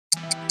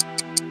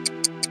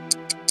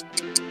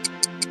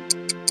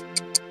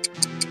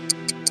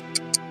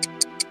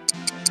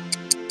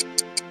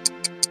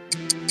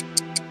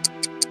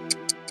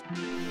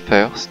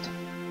First,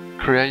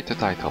 create a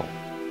title.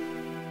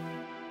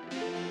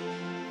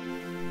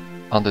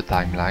 On the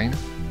timeline,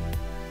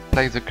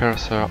 place the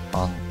cursor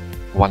on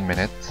 1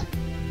 minute.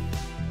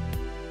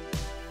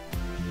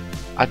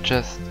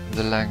 Adjust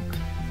the length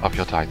of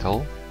your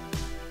title.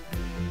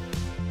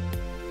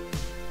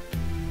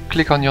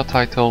 Click on your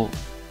title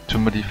to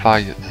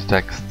modify the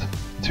text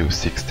to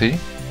 60.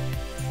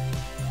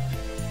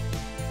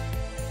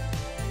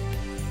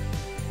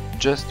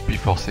 Just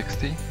before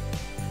 60,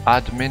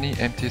 add many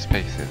empty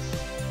spaces.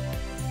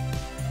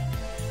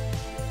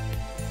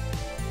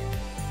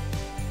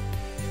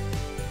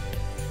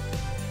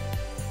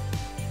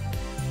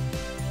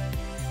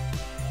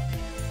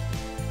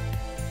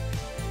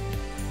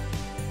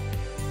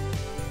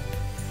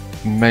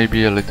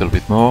 Maybe a little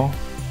bit more.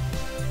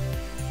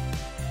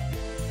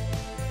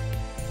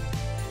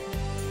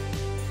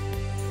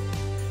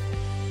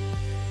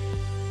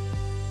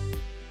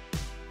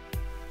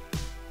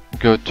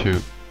 Go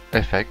to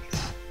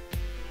Effects,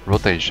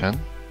 Rotation.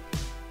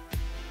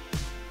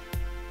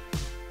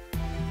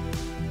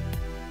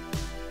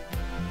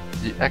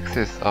 The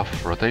axis of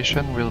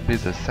rotation will be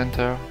the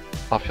center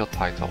of your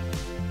title.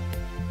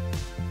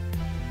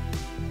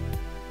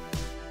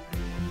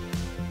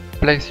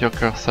 Place your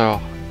cursor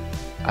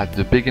at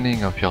the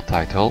beginning of your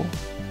title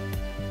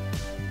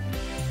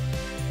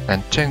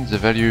and change the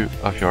value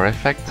of your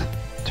effect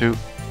to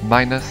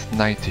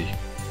 -90.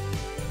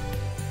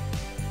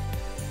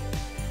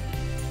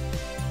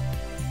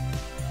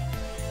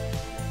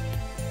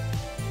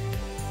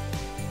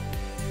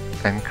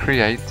 And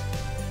create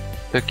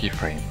a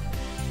keyframe.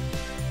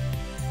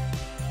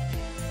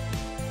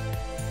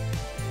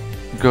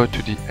 Go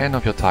to the end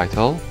of your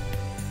title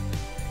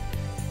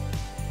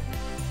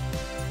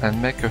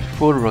and make a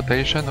full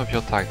rotation of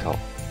your title.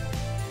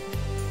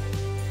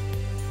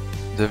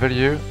 The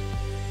value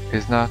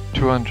is now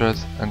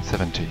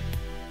 270.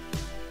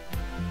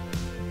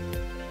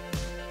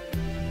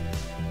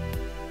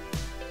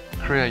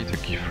 Create a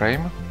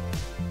keyframe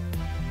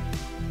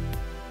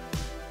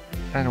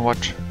and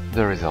watch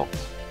the result.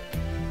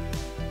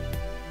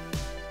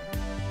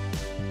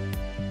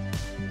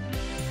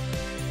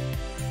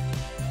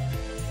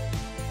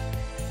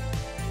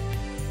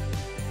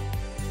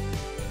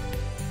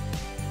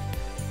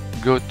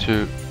 Go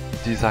to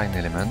Design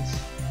Elements,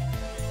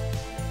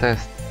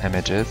 Test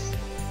Images,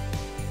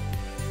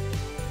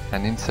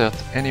 and insert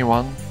any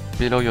one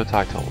below your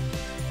title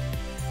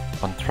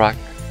on track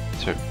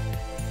 2.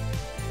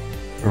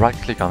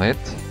 Right-click on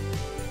it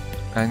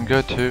and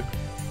go to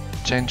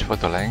Change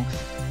Photo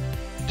Length,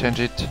 change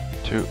it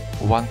to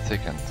 1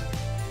 second.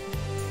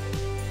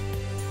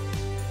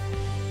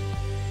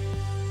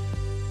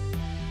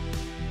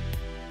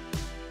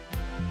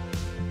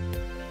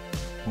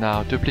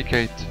 Now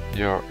duplicate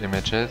your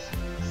images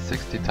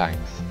 60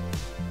 times.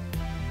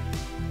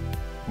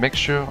 Make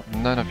sure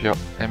none of your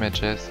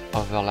images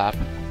overlap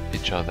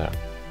each other.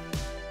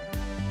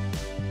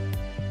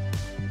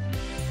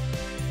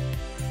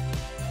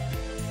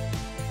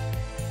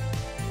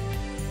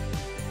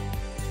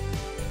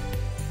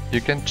 You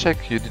can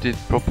check you did it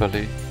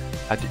properly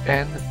at the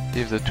end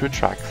if the two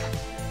tracks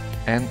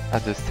end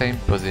at the same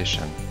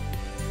position.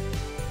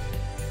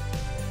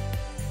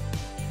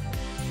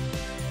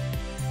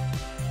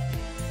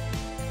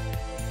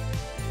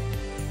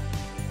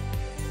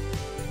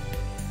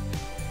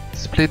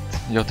 Split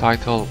your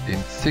title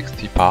in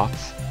 60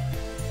 parts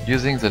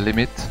using the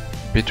limit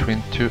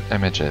between two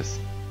images.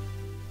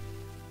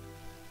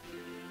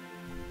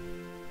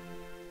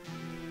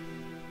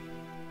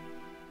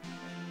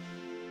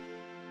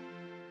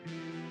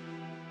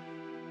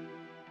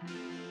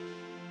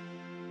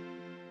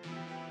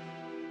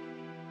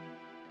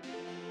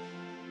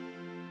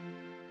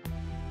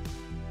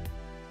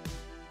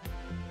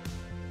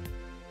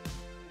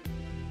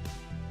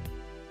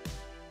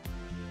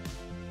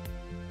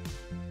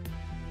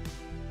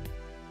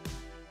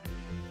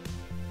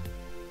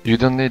 You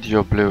don't need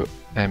your blue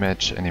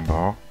image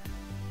anymore.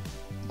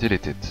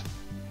 Delete it.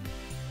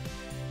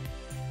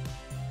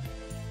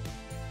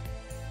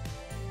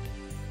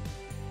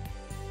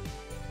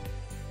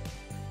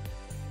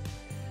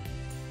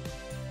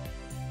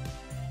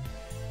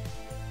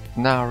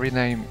 Now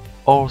rename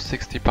all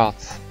 60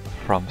 parts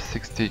from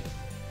 60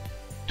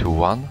 to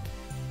 1.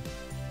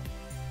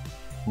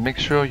 Make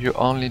sure you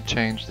only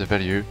change the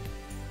value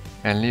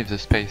and leave the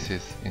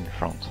spaces in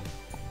front.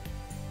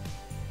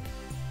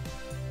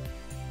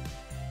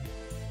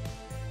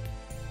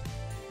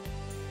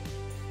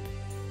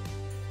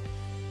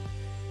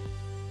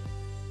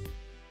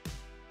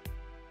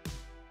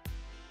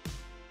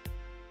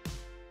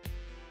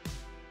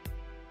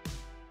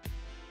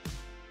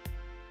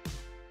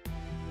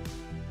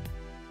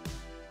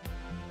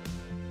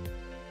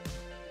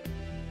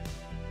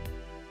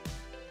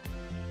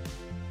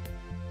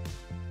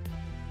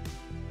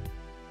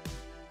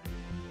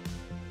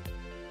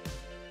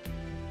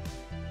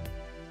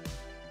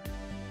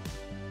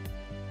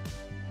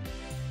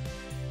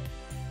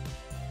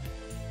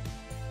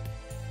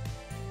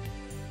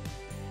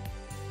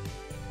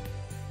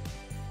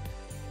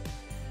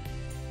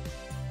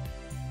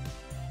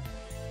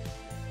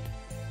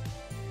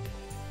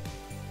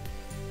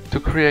 To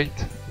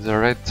create the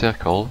red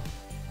circle,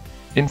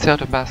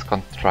 insert a mask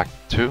on track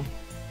 2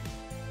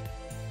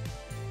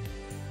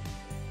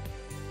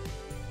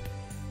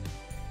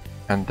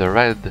 and the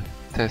red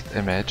test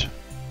image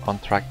on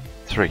track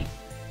 3.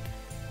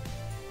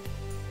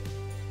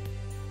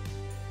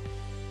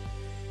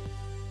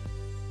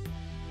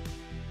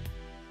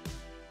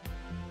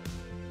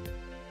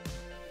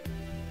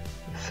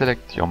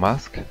 Select your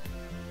mask,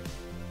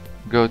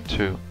 go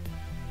to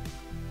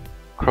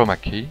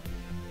Chroma key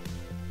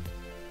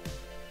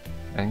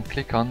and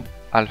click on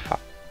Alpha.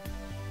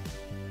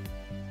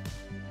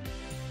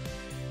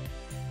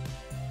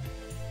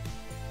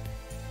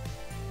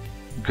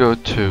 Go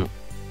to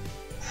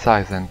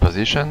Size and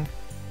Position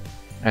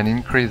and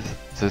increase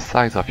the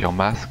size of your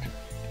mask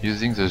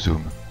using the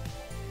zoom.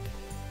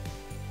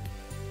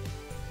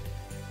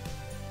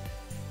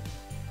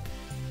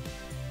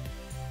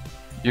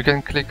 You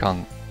can click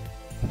on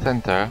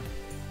Center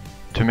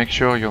to make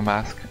sure your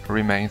mask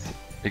remains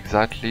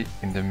exactly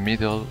in the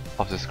middle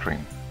of the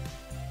screen.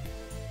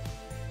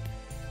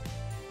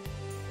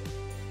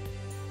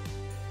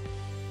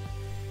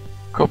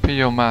 Copy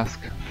your mask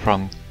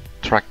from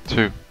track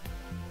 2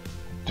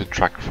 to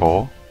track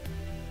 4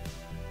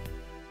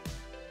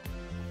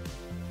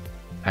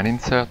 and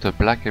insert a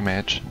black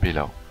image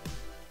below.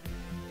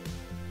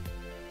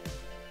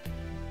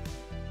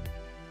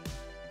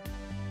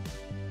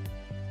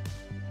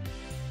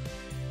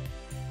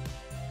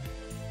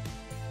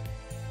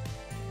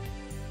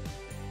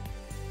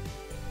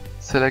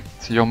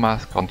 Select your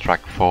mask on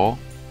track 4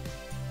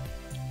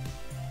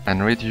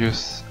 and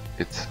reduce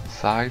its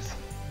size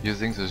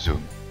using the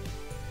zoom.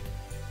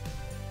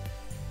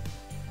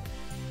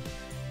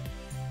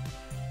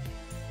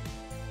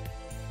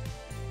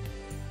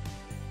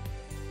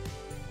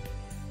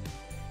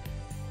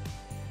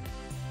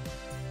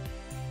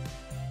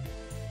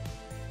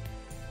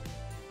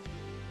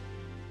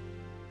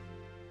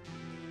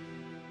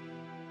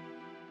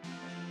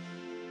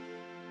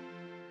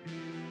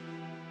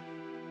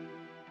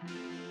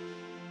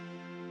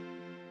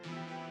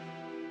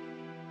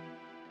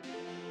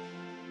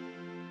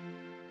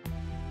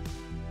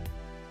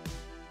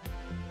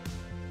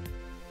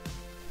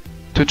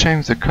 To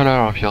change the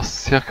color of your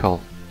circle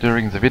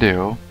during the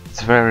video,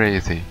 it's very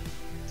easy.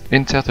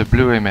 Insert a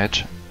blue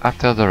image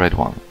after the red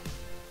one.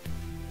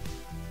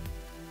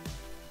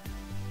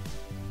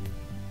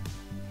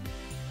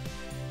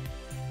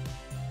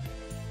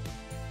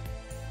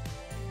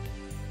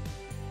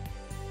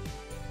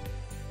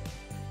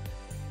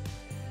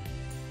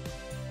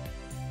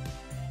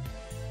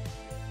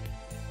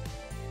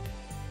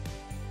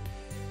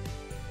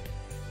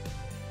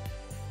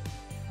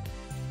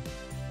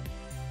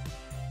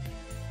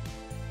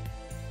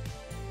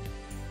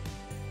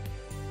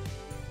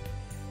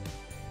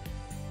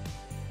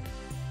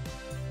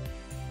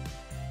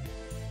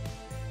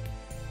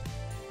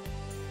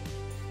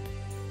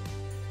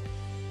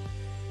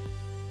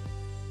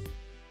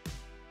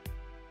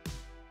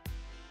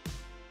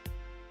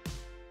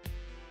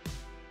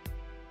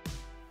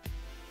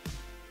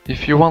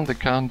 If you want the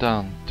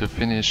countdown to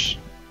finish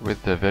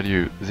with the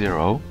value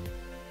 0,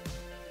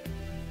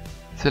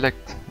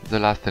 select the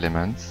last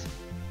elements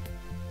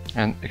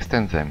and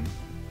extend them.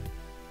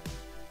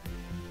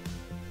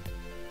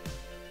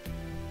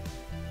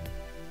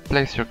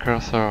 Place your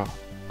cursor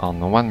on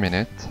 1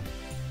 minute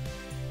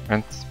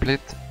and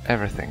split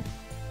everything.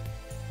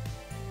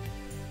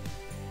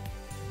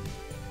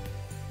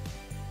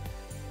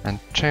 And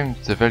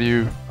change the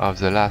value of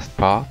the last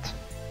part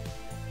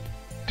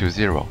to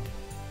 0.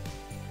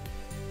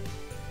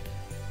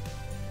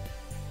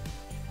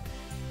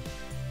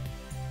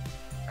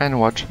 And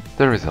watch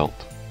the result.